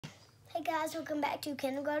Hey guys, welcome back to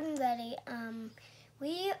Kindergarten Ready.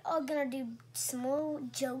 We are gonna do small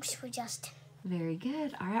jokes for Justin. Very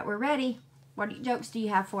good. All right, we're ready. What jokes do you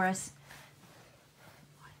have for us?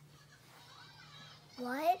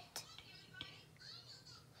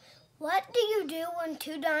 What do you do when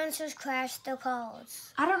two dinosaurs crash their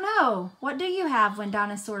cars? I don't know. What do you have when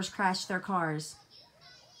dinosaurs crash their cars?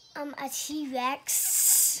 A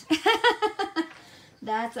T-Rex.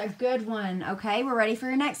 That's a good one. Okay, we're ready for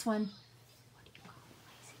your next one.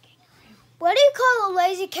 What do you call a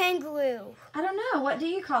lazy kangaroo? I don't know. What do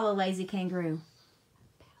you call a lazy kangaroo?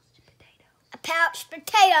 A pouched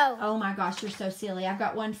potato. Oh my gosh, you're so silly. I've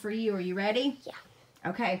got one for you. Are you ready? Yeah.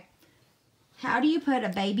 Okay. How do you put a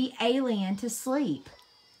baby alien to sleep?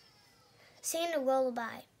 Sing a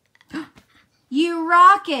lullaby. You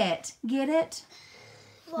rock it. Get it?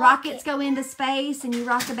 Rock Rockets it. go into space and you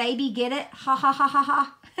rock a baby. Get it? Ha ha ha ha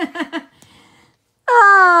ha.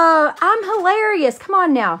 Oh, I'm hilarious. Come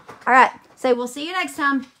on now. All right. So we'll see you next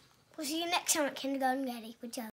time. We'll see you next time at Kindergarten Ready with Justin.